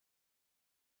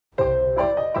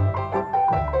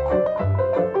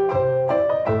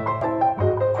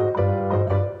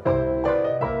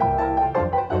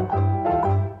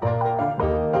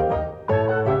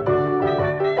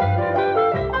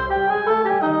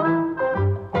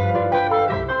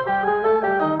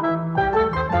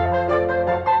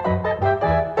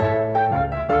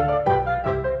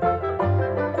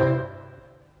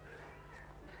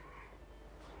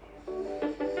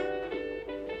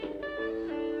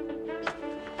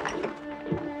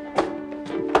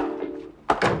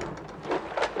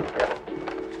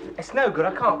It's no good,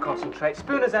 I can't concentrate.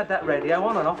 Spooner's had that radio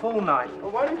on and off all night.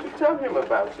 Well, why didn't you tell him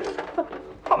about it?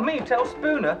 Not me, tell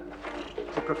Spooner.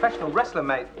 He's a professional wrestler,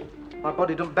 mate. My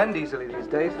body don't bend easily these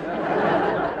days.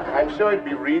 I'm sure he'd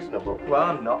be reasonable. Well,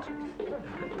 I'm not.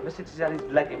 Ever since he's had his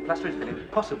leg in plaster, it's been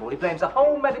impossible. He blames the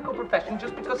whole medical profession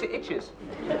just because it itches.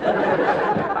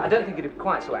 I don't think he'd be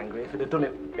quite so angry if he'd have done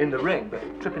it in the ring, but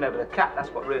tripping over the cat, that's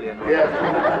what really annoys him.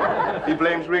 Yeah. He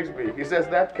blames Rigsby. He says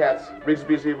that cat's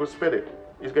Rigsby's evil spirit.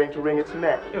 He's going to wring its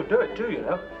neck. He'll do it too, you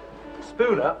know.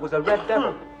 Spooner was a Red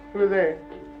Devil. Who are they?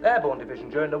 Airborne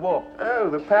division during the war. Oh,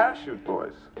 the parachute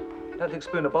boys. I don't think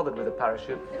Spooner bothered with a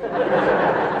parachute.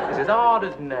 He's as hard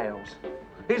as nails.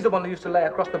 He's the one who used to lay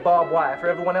across the barbed wire for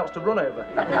everyone else to run over.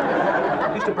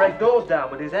 He used to break doors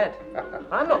down with his head.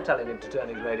 I'm not telling him to turn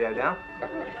his radio down.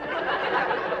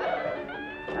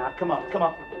 Now, come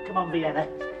on, Vienna.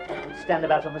 Stand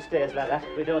about on the stairs like that.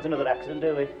 We don't want another accident,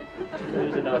 do we?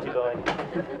 Who's a naughty boy?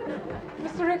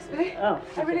 Mr. Rigsby,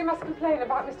 I really must complain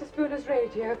about Mr. Spooner's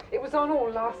radio. It was on all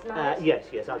last night. Yes,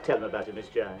 I'll tell him about it, Miss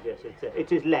Giles. Yes,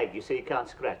 it's his leg, you see, he can't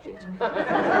scratch it.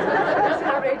 That's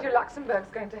how Radio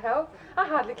Luxembourg's going to help. I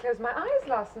hardly closed my eyes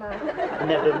last night.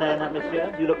 Never have known that, Miss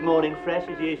Giles. You look morning fresh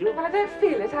as usual. Well, I don't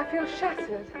feel it. I feel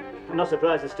shattered. I'm not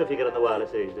surprised the stuff you get on the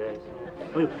wireless these days.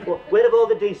 I mean, where have all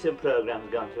the decent programmes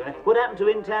gone to, eh? What happened to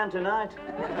In Town Tonight?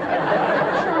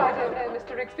 Sure, I don't know,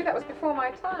 Mr. Rigsby. That was before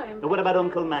my time. What about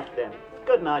Uncle Mac, then?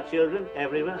 Good night, children,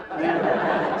 everyone.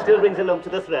 Still brings a lump to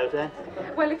the throat, eh?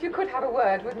 Well, if you could have a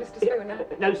word with Mr. Spooner.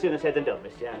 No sooner said than done,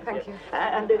 Miss Jones. Thank you.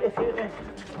 And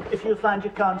if you find you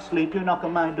can't sleep, you knock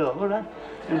on my door, all right?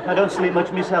 I don't sleep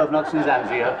much myself, not since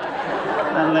Anzio.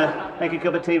 I'll make a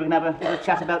cup of tea, we can have a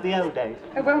chat about the old days.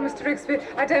 Oh, well, Mr. Rigsby,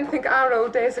 I don't think our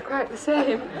old days are quite the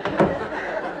same.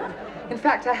 In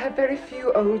fact, I have very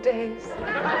few old days.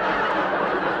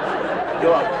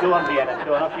 Go on, Vienna.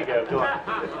 Go on, off you go. Go on.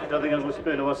 I don't think Uncle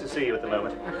Spooner wants to see you at the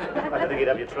moment. I don't think he'd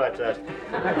have you tried that.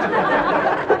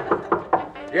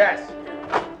 Yes.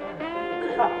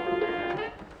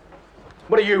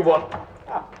 What do you want?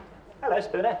 Oh, hello,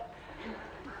 Spooner.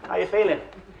 How you feeling?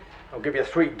 I'll give you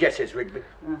 3 guesses, Rigby.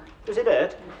 Does it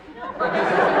hurt?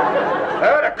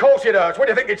 Hurt? Of course it hurts. What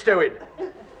do you think it's doing?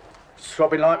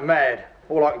 Throbbing like mad.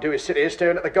 All I can do is sit here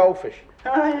staring at the goldfish.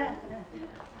 Oh, yeah.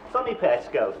 Funny pets,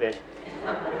 goldfish.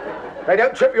 They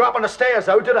don't trip you up on the stairs,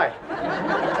 though, do they?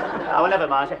 Oh, well, never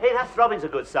mind. Hey, that throbbing's a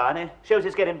good sign, eh? Shows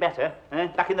it's getting better. Eh?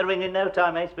 Back in the ring in no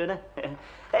time, eh, Spooner?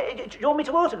 Do you want me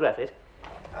to autograph it?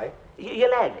 Hey? Your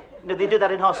leg. No, they do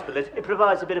that in hospital. It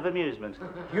provides a bit of amusement.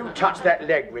 You touch that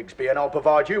leg, Rigsby, and I'll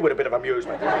provide you with a bit of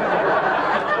amusement.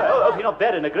 Well, if you're not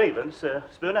bearing a grievance,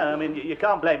 Spooner, I mean, you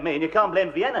can't blame me and you can't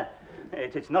blame Vienna.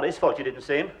 It's not his fault you didn't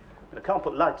see him. I can't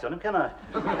put lights on him, can I?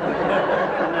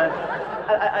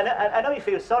 And I know he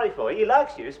feels sorry for you. He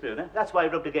likes you, Spooner. That's why he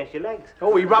rubbed against your legs.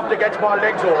 Oh, he rubbed against my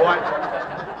legs, all right.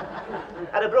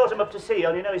 And I brought him up to see you,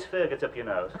 and you know his fur gets up your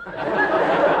nose.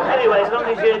 Anyway, as long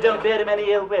as you don't bear him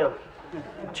any ill will.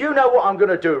 Do you know what I'm going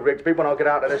to do, Rigsby, when I get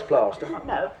out of this plaster?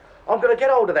 No. I'm going to get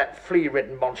hold of that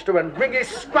flea-ridden monster and wring his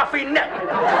scruffy neck.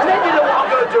 And then you know what I'm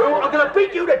going to do? I'm going to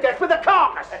beat you to death with a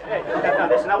carcass. Hey, now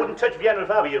listen, I wouldn't touch Vienna if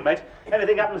I were you, mate.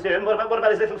 Anything happens to him, what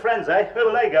about his little friends, eh? Where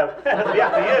will they go? They'll be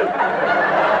after you.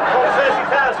 All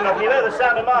 30,000 of them, you know the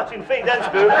sound of marching feet, then,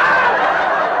 Spoon.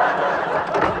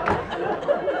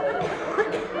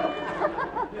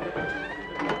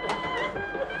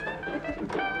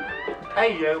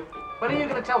 Hey, you. When are you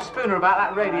going to tell Spooner about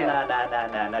that radio?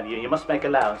 No. You must make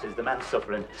allowances. The man's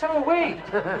suffering. So are we.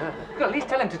 You've got to at least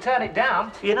tell him to turn it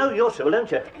down. You know your trouble,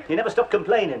 don't you? You never stop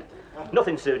complaining.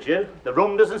 Nothing suits you. The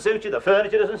room doesn't suit you. The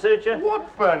furniture doesn't suit you. What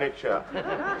furniture?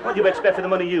 What do you expect for the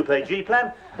money you pay?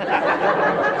 G-Plan?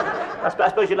 I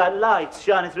suppose you like lights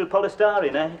shining through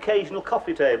polystyrene, eh? Occasional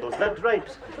coffee tables, no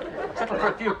drapes. Settle for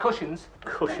a few cushions.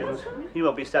 Cushions? You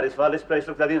won't be satisfied. This place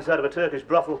looks like the inside of a Turkish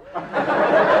brothel.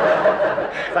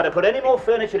 If I'd have put any more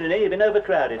furniture in here, you'd been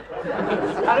overcrowded.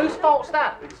 And whose fault's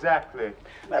that? Exactly.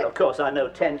 Well, of course, I know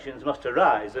tensions must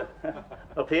arise.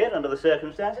 Up here, under the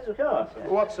circumstances, of course.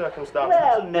 What circumstances?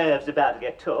 Well, nerves about to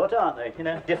get taut, aren't they? You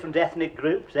know, different ethnic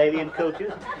groups, alien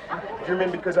cultures. Do you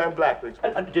mean because I'm black,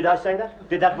 Rigsby? Did I say that?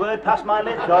 Did that word pass my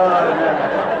lips? Oh,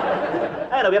 no.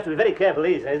 I know, we have to be very careful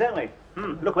these days, don't we?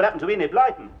 Look what happened to Enid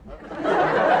Blyton.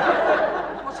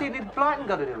 What's Enid Blyton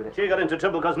got to do with it? She got into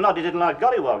trouble because Noddy didn't like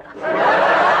Gollywog.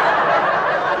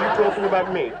 Are you talking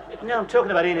about me? No, I'm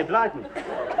talking about Enid Blyton.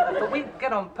 But we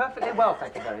get on perfectly well,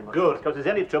 thank you very much. Good, because if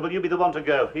there's any trouble, you be the one to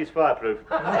go. He's fireproof.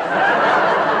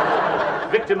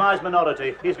 Victimised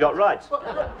minority. He's got rights.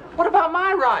 What about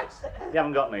my rights? You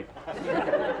haven't got me.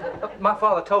 My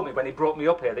father told me when he brought me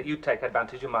up here that you'd take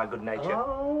advantage of my good nature.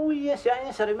 Oh, yes,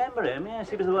 I remember him. Yes,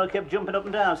 he was the one who kept jumping up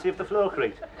and down, see if the floor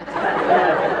creaked.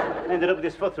 Ended up with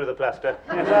his foot through the plaster.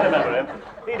 Yes, I remember him.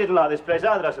 He didn't like this place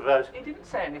either, I suppose. He didn't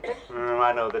say anything.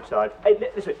 I know the type. Hey,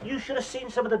 listen, you should have seen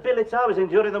some of the billets I was in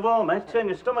during the war, mate. Turn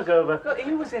your stomach over. Look,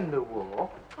 he was in the war.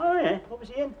 Oh, yeah? What was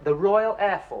he in? The Royal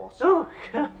Air Force. Oh,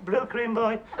 blue cream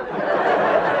boy.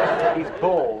 He's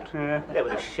bald. Yeah, they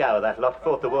would have showered that lot.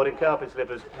 Fought the war in carpet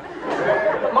slippers.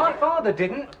 But my father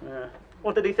didn't.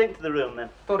 What did he think to the room, then?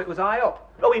 Thought it was high up.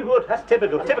 Oh, he would. That's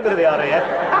typical. Typical of the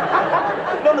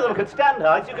RAF. None of them could stand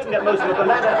heights. You couldn't get most of them up the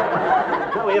ladder.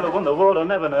 How he ever won the war, I'll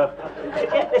never know.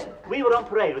 Yeah, listen, we were on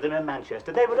parade with them in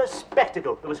Manchester. They were a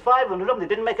spectacle. There was 500 of them. They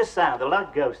didn't make a sound. They were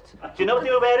like ghosts. Do you know what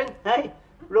they were wearing? Hey?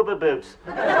 Rubber boots.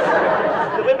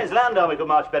 The Women's Land Army could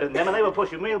march better than them, and they were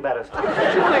pushing wheelbarrows.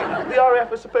 Surely the RAF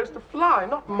was supposed to fly,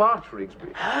 not march,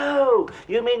 Rigsby. Oh,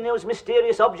 you mean those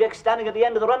mysterious objects standing at the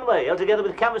end of the runway, held together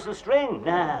with canvas and string?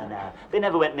 No. They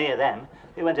never went near them.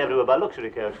 They went everywhere by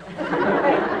luxury coach.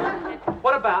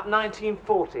 What about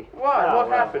 1940? Why? What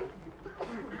happened?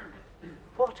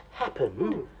 What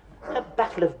happened? The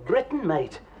Battle of Britain,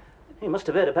 mate. You must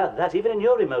have heard about that, even in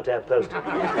your remote outpost.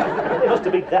 They must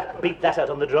have beat that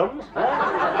out on the drums.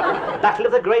 Huh? Battle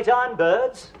of the Great Iron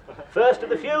Birds. First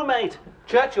of the few, mate.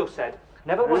 Churchill said,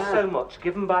 never was so much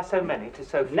given by so many to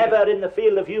so few. Never in the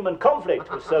field of human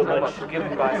conflict was so So much much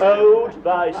given by owed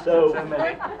by so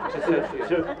many to so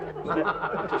few.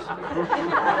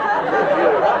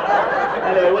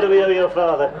 Anyway, what do we owe your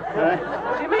father? Huh?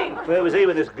 What do you mean? Where was he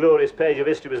when this glorious page of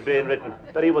history was being written?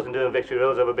 But he wasn't doing victory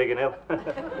rolls over Biggin Hill.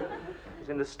 He's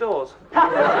in the stores.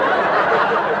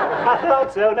 I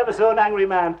thought so. Never saw an angry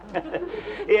man.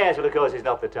 Yes, well, of course, he's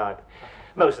not the type.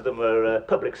 Most of them were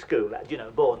public school lads, you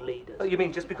know, born leaders. Oh, you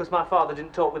mean just because my father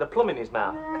didn't talk with a plum in his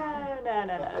mouth?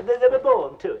 No. They were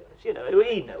born to it, you know.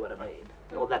 He'd know what I mean.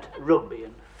 All that rugby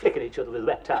and flicking each other with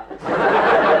wet towels.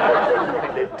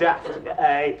 They're daft.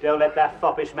 Hey, don't let that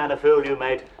foppish manner fool you,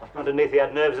 mate. Underneath, he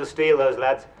had nerves of steel, those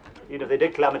lads. Even if they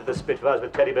did climb into the Spitfires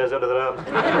with teddy bears under their arms.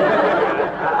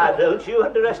 Don't you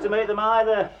underestimate them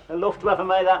either. The Luftwaffe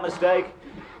made that mistake.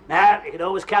 Now, you could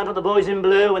always count on the boys in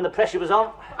blue when the pressure was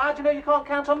on. How do you know you can't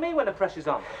count on me when the pressure's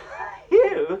on?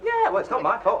 You? Yeah, well, it's not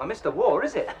my fault. I missed the war,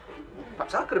 is it?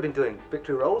 Perhaps I could have been doing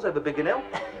victory rolls over Biggin Hill.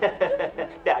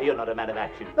 No, you're not a man of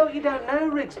action. No, you don't know,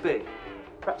 Rigsby.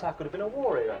 Perhaps I could have been a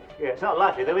war hero. Yeah, it's not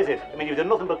likely, though, is it? I mean, you've done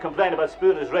nothing but complain about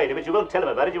Spooner's raid, but you won't tell him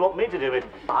about it. You want me to do it.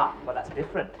 Ah, well, that's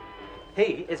different.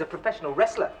 He is a professional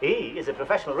wrestler. He is a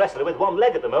professional wrestler with one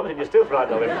leg at the moment, and you're still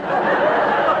frightened of him.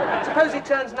 Suppose he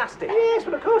turns nasty. Yes,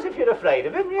 but of course, if you're afraid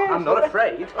of him, yes. I'm not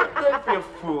afraid. Don't be a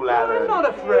fool, Alan. I'm not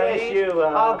afraid. Yes, you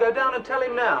are. I'll go down and tell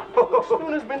him now.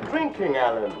 Spooner's been drinking,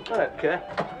 Alan. Okay.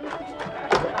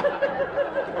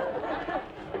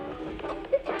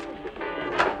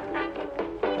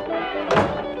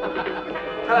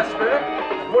 Hello, Spooner.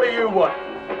 What do you want?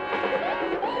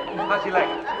 How's your leg?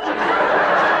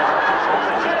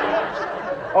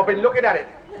 I've been looking at it.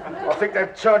 I think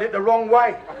they've turned it the wrong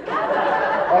way.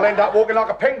 I'll end up walking like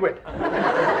a penguin.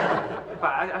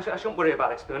 Right, I shouldn't worry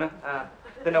about it, Spooner.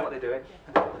 They know what they're doing.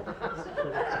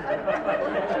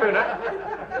 Spooner,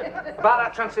 about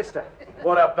that transistor.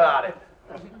 What about it?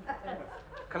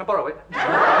 Can I borrow it?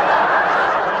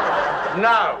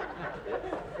 No.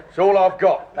 It's all I've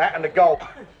got, that and the gold.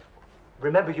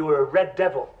 Remember, you were a red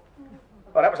devil.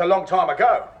 Well, that was a long time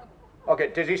ago. I'll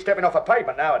get dizzy stepping off a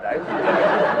pavement nowadays.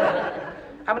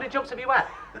 How many jumps have you had?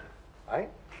 Eh?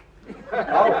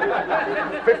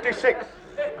 Oh, 56.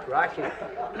 Crikey.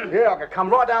 Yeah, I could come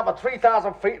right down for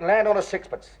 3,000 feet and land on a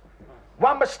sixpence.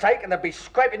 One mistake and they'd be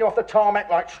scraping you off the tarmac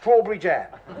like strawberry jam.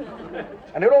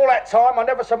 And in all that time, I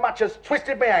never so much as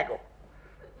twisted my ankle.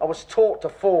 I was taught to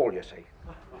fall, you see.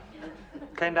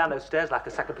 Came down those stairs like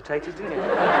a sack of potatoes, didn't you?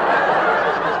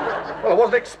 Well, I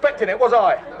wasn't expecting it, was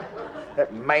I?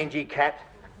 That mangy cat.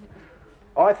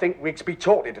 I think Rigsby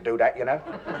taught him to do that, you know.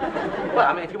 Well,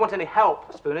 I mean, if you want any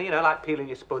help, Spooner, you know, like peeling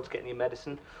your spuds, getting your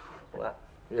medicine, all that.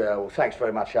 Yeah, well, thanks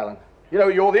very much, Alan. You know,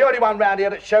 you're the only one round here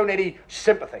that's shown any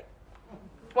sympathy.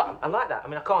 Well, I like that. I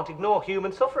mean, I can't ignore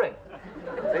human suffering.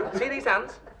 See these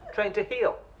hands? Trained to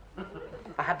heal.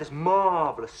 I have this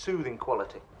marvellous soothing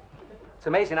quality. It's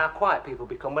amazing how quiet people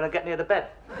become when I get near the bed.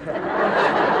 How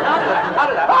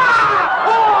did that?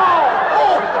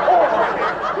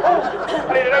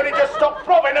 And it only just stopped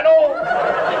throbbing and all.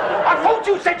 I thought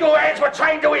you said your hands were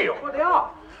trained to heal. Well, they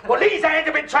are. Well, these hands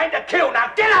have been trained to kill.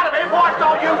 Now get out of here before I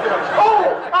start using them.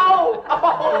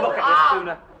 Look at this,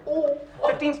 Spooner.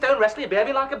 15 stone wrestler, you're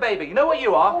behaving like a baby. You know what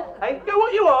you are? Hey, you know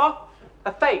what you are?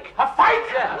 A fake. A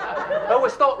fake? Yeah. I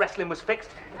always thought wrestling was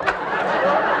fixed.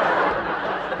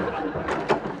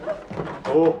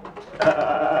 Oh.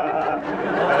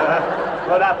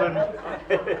 What happened?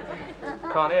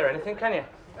 Can't hear anything, can you?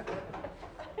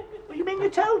 What do you mean you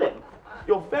told him?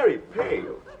 You're very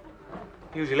pale.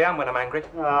 Usually am when I'm angry.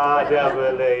 Oh, I don't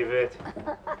believe it.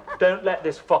 Don't let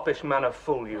this foppish manner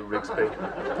fool you, Rigsby.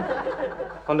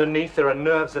 Underneath there are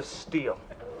nerves of steel.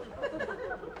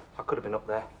 I could have been up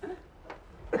there.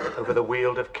 Over the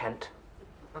Weald of Kent.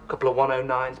 A couple of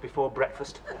 109s before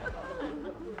breakfast.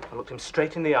 I looked him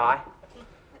straight in the eye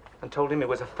and told him it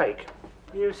was a fake.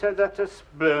 You said that to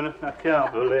Spooner. I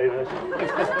can't believe it.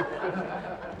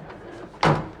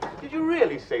 Did you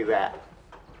really say that?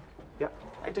 Yep.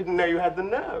 I didn't know you had the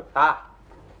nerve. Ah.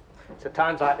 It's at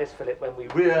times like this, Philip, when we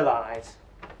realise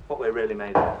what we're really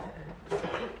made of.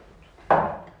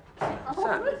 What's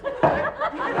that?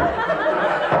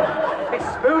 It's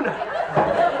Spooner.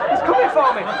 He's coming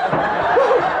for me.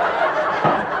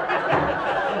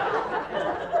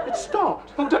 It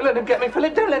stopped. Oh, don't let him get me,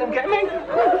 Philip. Don't let him get me.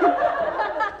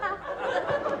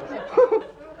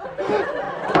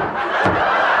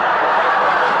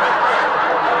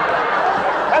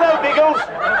 Hello, Biggles.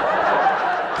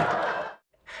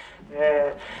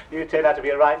 Yeah, you turned out to be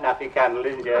a right nappy candle,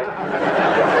 didn't you?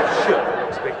 Sure,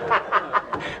 Rigsby.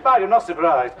 But I'm not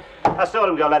surprised. I saw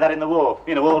them go like that in the war.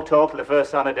 You know, all talk till the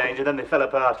first sign of danger, then they fell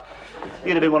apart.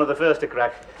 You'd have been one of the first to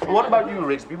crack. What about you,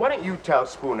 Rigsby? Why don't you tell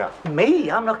Spooner? Me?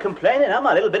 I'm not complaining. A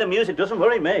little bit of music doesn't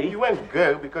worry me. You won't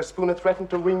go because Spooner threatened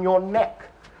to wring your neck.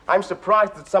 I'm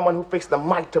surprised that someone who faced the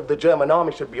might of the German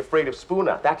army should be afraid of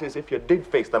Spooner. That is, if you did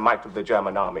face the might of the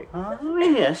German army. Oh,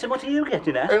 yes, and what are you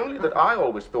getting at? Only that I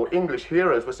always thought English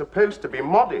heroes were supposed to be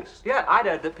modest. Yeah, I'd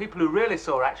heard that people who really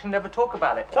saw action never talk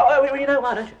about it. Oh, well, you know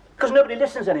why, don't you? Because nobody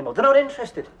listens anymore. They're not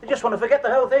interested. They just want to forget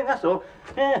the whole thing, that's all.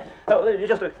 Yeah,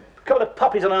 just a couple of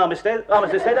poppies on Armistice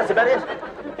Day, that's about it.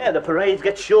 Yeah, the parades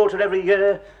get shorter every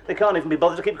year. They can't even be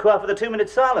bothered to keep quiet for the 2-minute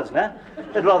silence now.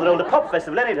 They'd rather hold a pop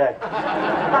festival any day.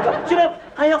 Do you know,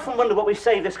 I often wonder what we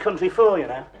saved this country for, you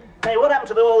know. Hey, what happened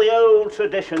to all the old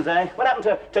traditions, eh? What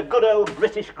happened to good old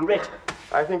British grit?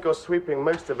 I think you're sweeping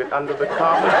most of it under the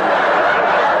carpet.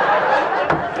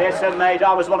 Listen, mate,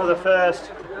 I was one of the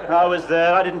first. I was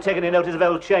there. I didn't take any notice of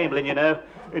old Chamberlain, you know.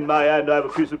 In my hand, I have a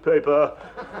piece of paper.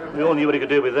 We all knew what he could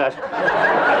do with that.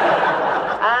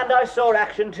 And I saw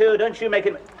action, too. Don't you make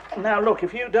it... Now, look,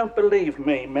 if you don't believe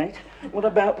me, mate, what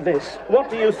about this? What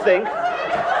do you think?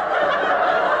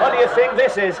 What do you think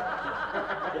this is?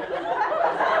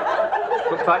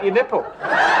 Looks like your nipple.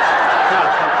 No.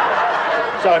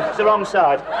 Sorry, it's the wrong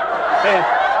side. Here.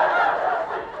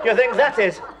 Do you think that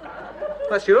is?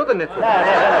 That's your other nipple. No.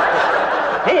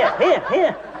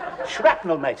 Here.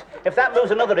 Shrapnel, mate. If that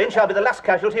moves another inch, I'll be the last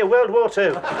casualty of World War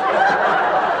II.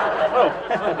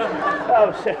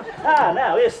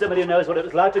 Now, here's somebody who knows what it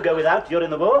was like to go without during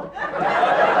the war.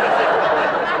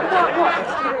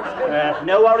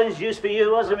 No orange juice for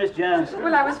you, was there, Miss Jones?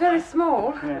 Well, I was very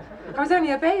small. Yes. I was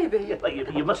only a baby. Yeah, well,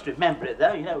 you must remember it,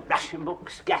 though. You know, ration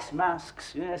books, gas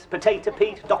masks, yes, Potato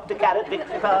Pete, Dr. Carrot,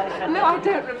 Victory Pie. No, I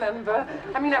don't remember.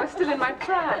 I mean, I was still in my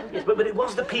prime. Yes, but it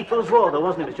was the People's War, though,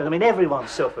 wasn't it, Miss Jones? I mean, everyone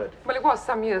suffered. Well, it was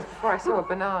some years before I saw a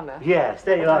banana. Yes,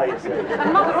 there you are, you see.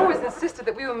 And Mother always insisted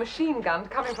that we were machine gunned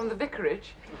coming from the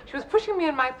vicarage. She was pushing me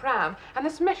in my pram, and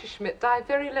this Messerschmitt dived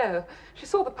very low. She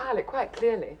saw the pilot quite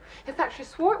clearly. In fact, she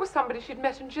swore it was somebody she'd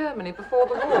met in Germany before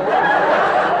the war.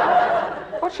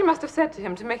 What she must have said to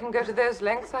him to make him go to those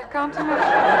lengths, I can't imagine.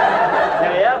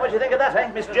 There you are. What do you think of that,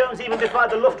 eh? Miss Jones even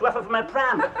defied the Luftwaffe for my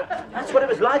pram. That's what it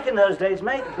was like in those days,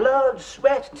 mate. Blood,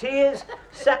 sweat, tears,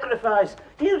 sacrifice.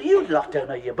 You lot don't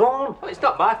know you're born. Well, it's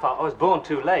not my fault I was born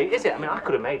too late, is it? I mean, I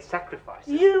could have made sacrifices.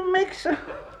 You make some...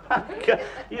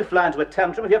 You fly into a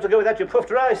tantrum if you have to go without your puffed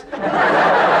rice.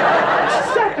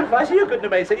 Sacrifice? You couldn't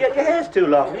have made so. Your hair's too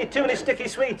long. You eat too many sticky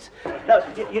sweets. No,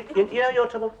 you know your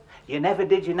trouble? You never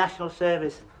did your national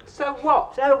service. So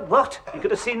what? So what? You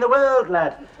could have seen the world,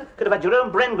 lad. Could have had your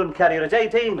own Bren gun carrier at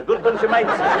 18, a good bunch of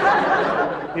mates.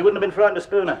 You wouldn't have been frightened of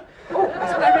Spooner. Oh,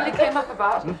 that's what I really came up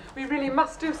about. We really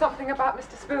must do something about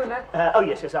Mr. Spooner.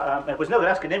 Yes. It was no good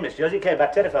asking him, Miss Jones. He came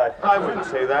back terrified. I wouldn't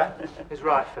say that. He's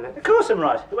right, Philip. Of course I'm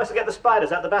right. Who has to get the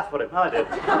spiders out the bath for him? I do.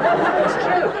 It's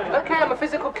true. OK, I'm a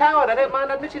physical coward. I don't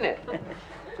mind admitting it.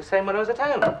 It's the same when I was at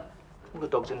home. All the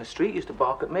dogs in the street used to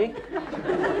bark at me.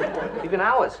 Even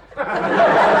ours.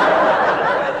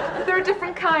 There are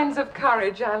different kinds of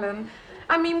courage, Alan.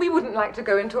 I mean, we wouldn't like to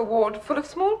go into a ward full of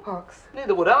smallpox.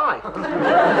 Neither would I.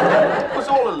 It was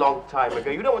all a long time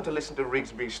ago. You don't want to listen to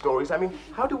Rigsby's stories. I mean,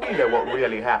 how do we know what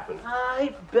really happened?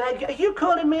 I beg, are you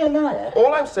calling me a liar?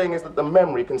 All I'm saying is that the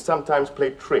memory can sometimes play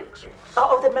tricks.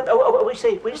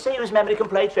 We see whose memory can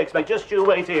play tricks, mate. Just you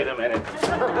wait here a minute.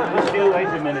 Just you wait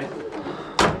a minute.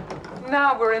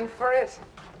 Now we're in for it.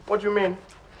 What do you mean?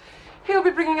 He'll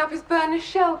be bringing up his burnished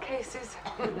shell cases.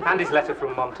 And his letter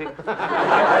from Monty.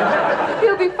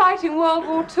 He'll be fighting World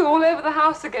War II all over the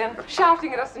house again,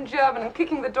 shouting at us in German and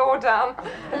kicking the door down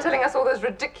and telling us all those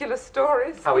ridiculous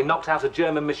stories. How he knocked out a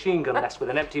German machine gun nest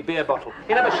with an empty beer bottle.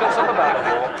 He never shuts up about it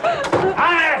all.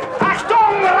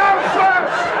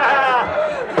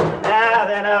 Now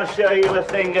then, I'll show you a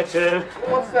thing or two.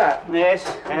 What's that? Yes,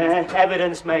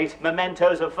 evidence, mate.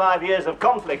 Mementos of 5 years of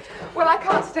conflict. Well, I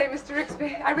can't stay, Mr.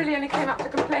 Rigsby. I really only came up to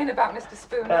complain about Mr.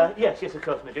 Spooner. Yes, of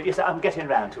course, Madrid. Yes, I'm getting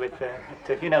round to it.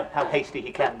 You know how hasty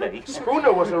he can be.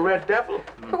 Spooner was a red devil.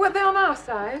 But were they on our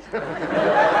side?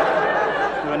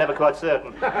 We were never quite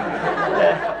certain. But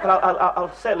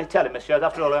I'll certainly tell him, Miss Jones.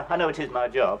 After all, I know it is my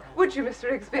job. Would you, Mr.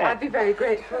 Rigsby? I'd be very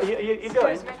grateful. You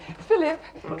going? Excuse me. Philip,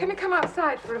 can you come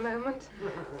outside for a moment?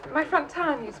 My front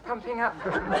tire needs pumping up.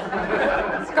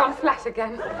 It's gone flat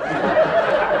again.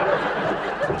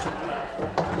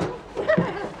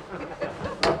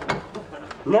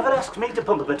 Never asks me to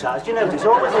pump up the tyres, do you notice?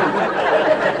 Always in.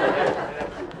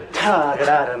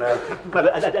 I don't know. Well,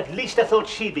 at least I thought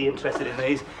she'd be interested in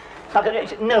these.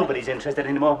 Nobody's interested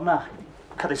anymore.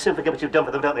 God, they soon forget what you've done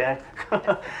for them, don't they, eh?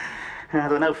 There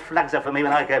were no flags up for me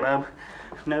when I came home.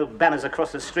 No banners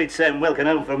across the street saying welcome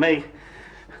home for me.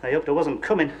 I hoped I wasn't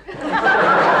coming. What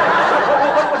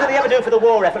did they ever do for the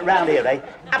war effort round here, eh?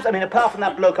 I mean, apart from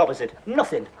that bloke opposite,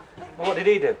 nothing. Well, what did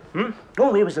he do?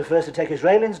 Oh, he was the first to take his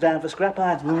railings down for scrap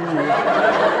iron.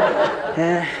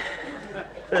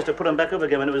 First to put them back up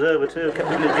again when it was over, too. Kept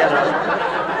them in his garage.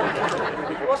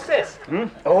 What's this?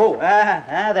 Oh,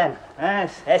 then.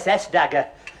 SS dagger.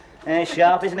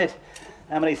 Sharp, isn't it?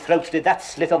 How many throats did that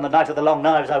slit on the night of the long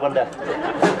knives, I wonder?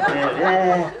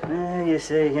 You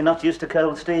see, you're not used to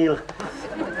cold steel.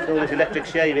 It's all this electric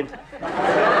shaving.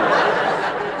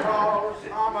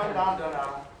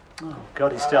 Oh,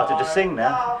 God, he started to sing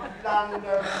now.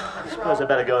 I suppose I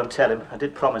better go and tell him. I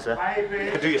did promise her.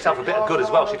 You could do yourself a bit of good as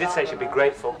well. She did say she'd be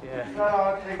grateful. Yeah.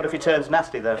 What if he turns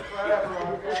nasty, though?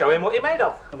 Show him what you're made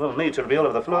of. Well, me to be all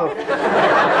over the floor.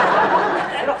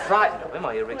 You're not frightened of him,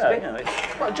 are you, Rigsby? No,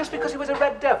 Well, just because he was a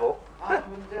red devil? Well,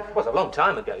 it was a long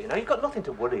time ago, you know. You've got nothing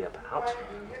to worry about.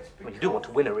 I mean, you do want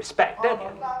to win her respect, don't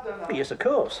you? Well, yes, of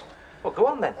course. Well, go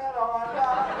on, then.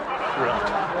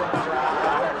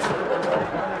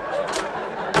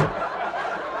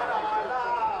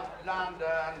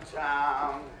 London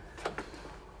town.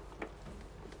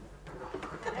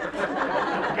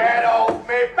 Get off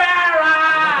me barrel,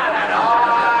 and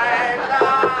I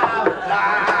love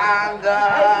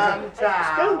London town.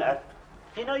 Spooner,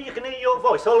 you know you can hear your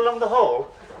voice all along the hall.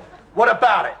 What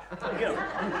about it? You know,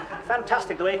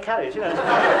 fantastic the way it carries, you know.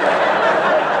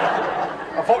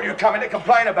 I thought you'd come in to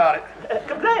complain about it.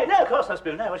 Complain? No, of course not,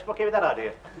 Spooner. No, what gave you that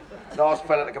idea? Last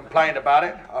fella that complained about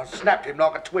it, I snapped him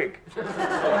like a twig.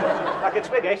 Like a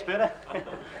twig, eh, Spooner?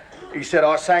 He said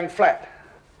I sang flat.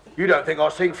 You don't think I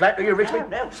sing flat, do you, Rigsby?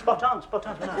 No, spot on, spot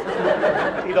on.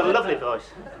 You've got a lovely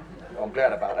voice. I'm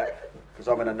glad about that, because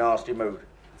I'm in a nasty mood.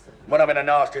 When I'm in a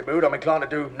nasty mood, I'm inclined to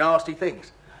do nasty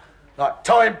things. Like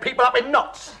tying people up in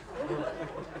knots.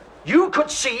 You could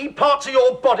see parts of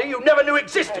your body you never knew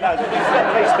existed. No,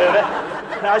 please, Spooner.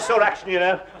 Now, I saw action, you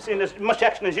know. Seen as much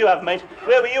action as you have, mate.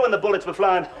 Where were you when the bullets were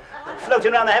flying?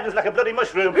 Floating around the heavens like a bloody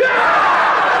mushroom.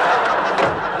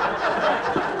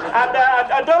 And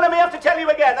don't let me have to tell you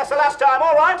again. That's the last time,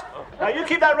 all right? Now, you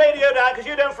keep that radio down, because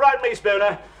you don't frighten me,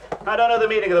 Spooner. I don't know the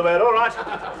meaning of the word, all right?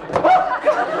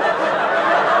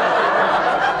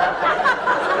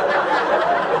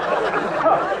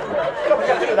 What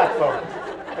did you do that for?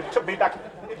 It took me back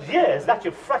years. That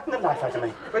you frightened the life out of me.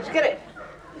 Where'd you get it?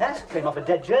 That came off a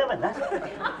dead German, that.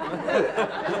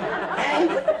 Hey,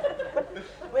 but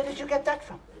where did you get that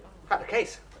from? Out the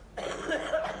case.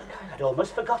 I'd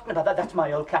almost forgotten about that. That's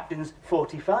my old captain's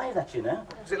 45, that, you know.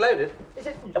 Is it loaded? Is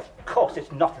it? Of course it's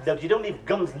not loaded. You don't leave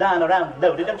guns lying around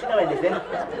loaded. Don't you know anything?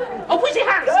 Oh, where's your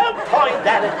hands? Don't point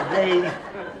that at me.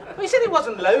 Well, you said it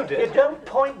wasn't You loaded. don't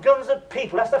point guns at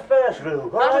people. That's the first rule.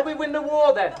 All How right? did we win the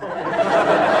war, then?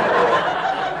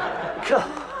 God.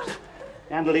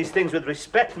 Handle these things with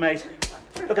respect, mate.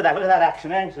 Look at that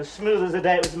action, eh? It's as smooth as the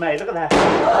day it was made. Look at that.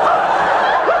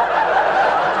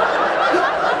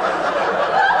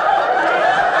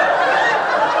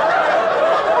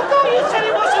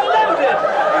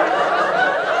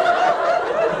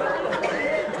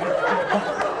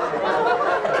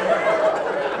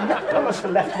 must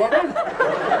have left one in.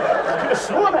 I could have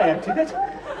sworn I emptied it.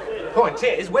 Point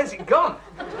is, where's it gone?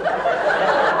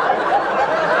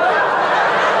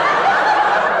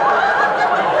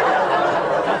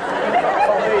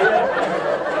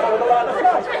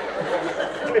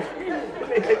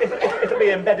 It'll be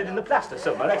embedded in the plaster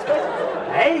somewhere, I expect.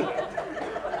 Hey?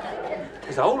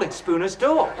 There's a hole in Spooner's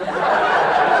door. What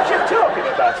are you talking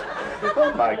about?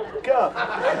 Oh, my God.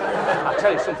 I'll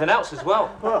tell you something else as well.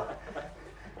 What?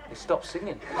 He stopped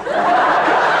singing.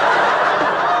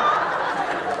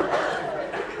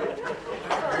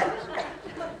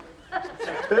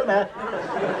 Spooner?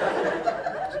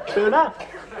 Spooner?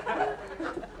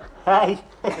 Hey.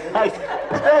 Hey.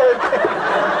 Spoon.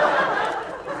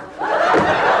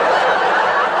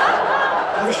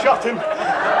 I shot him.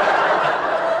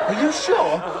 Are you sure?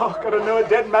 Oh, God, I know a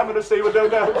dead man with a sea with no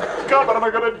know. God, what am I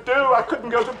going to do? I couldn't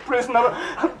go to prison.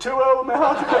 I'm too old. My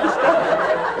heart is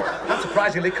stop. I'm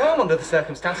surprisingly calm under the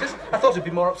circumstances. I thought he'd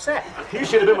be more upset. You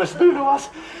should have been where Spooner was.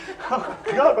 Oh,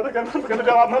 God, what am I going to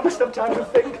do? I must have time to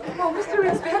think. Oh, Mr.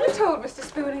 Rigsby, have you told Mr.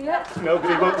 Spooner yet?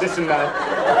 Nobody won't listen now.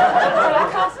 Well, I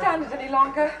can't stand it any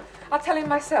longer. I'll tell him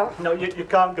myself. No, you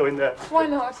can't go in there. Why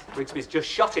not? Rigsby's just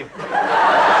shot him.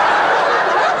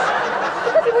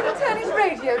 Because he wouldn't turn his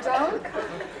radio down.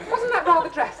 Wasn't that rather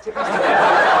drastic,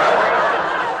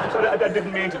 Mr. Sorry, I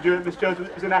didn't mean to do it, Miss Jones.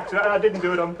 It was an accident. I didn't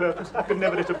do it on purpose. I could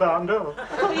never hit a barn door. I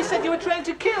thought you said you were trained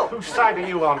to kill. Whose side are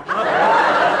you on?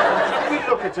 Should we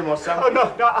look at him or something?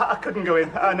 Oh, no, I couldn't go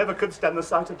in. I never could stand the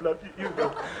sight of blood. You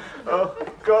go. Oh,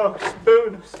 God,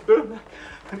 Spoon.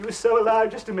 And he was so alive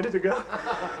just a minute ago.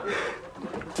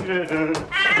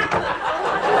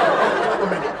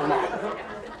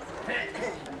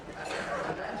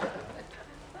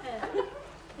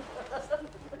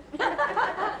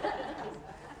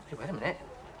 Hey, wait a minute.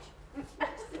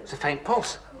 It's a faint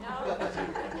pulse.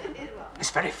 It's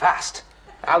very fast.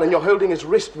 Alan, you're holding his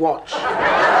wristwatch.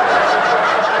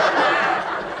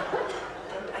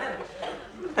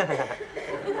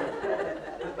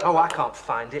 Oh, I can't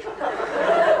find it.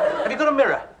 Have you got a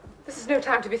mirror? This is no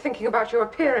time to be thinking about your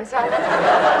appearance, Alan.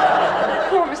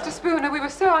 Poor Mr. Spooner, we were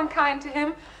so unkind to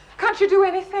him. Can't you do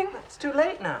anything? It's too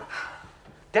late now.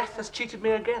 Death has cheated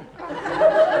me again.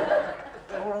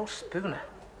 Poor old Spooner.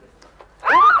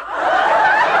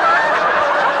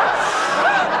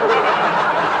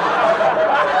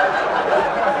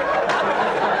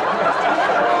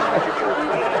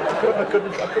 I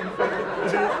couldn't think.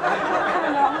 Is it?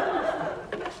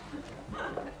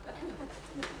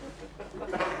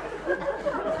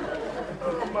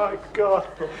 Oh, my God.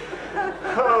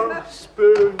 Oh,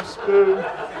 Spoon.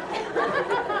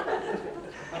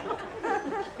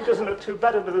 He doesn't look too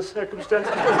bad under the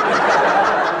circumstances.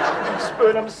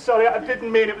 Spoon, I'm sorry. I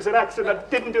didn't mean it was an accident. I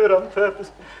didn't do it on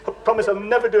purpose. I promise I'll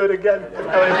never do it again.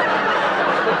 Spoon,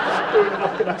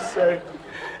 what can I say?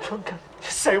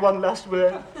 Just say one last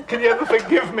word. Can you ever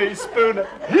forgive me, Spooner?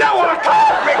 No, I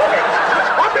can't, Rigby!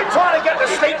 I've been trying to get to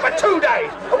sleep for 2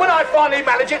 days, and when I finally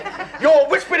manage it, you're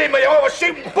whispering in my ear I was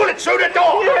shooting bullets through the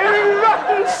door! You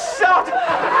rotten sod!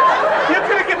 You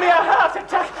could have given me a heart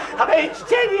attack. I've aged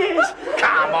 10 years.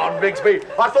 Come on, Rigsby.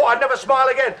 I thought I'd never smile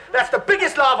again. That's the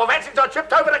biggest laugh I've had since I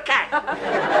tripped over the cat.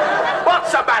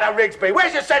 What's the matter, Rigsby?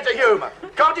 Where's your sense of humour?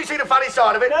 Can't you see the funny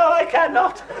side of it? No, I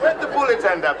cannot. Where'd the bullets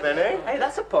end up then, eh? Hey,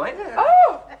 that's a point.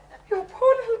 Oh, your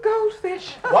poor little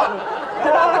goldfish. What? On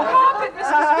the carpet,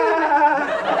 Mr. Spooner.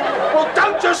 Well,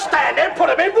 don't just stand there, put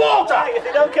them in water! Hey, if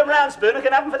they don't come round, Spoon, I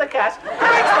can have them for the cat. Rigsby!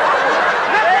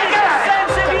 Let me get out!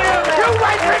 Sense of humour. You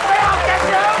wait, Rigsby, I'll get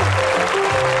you!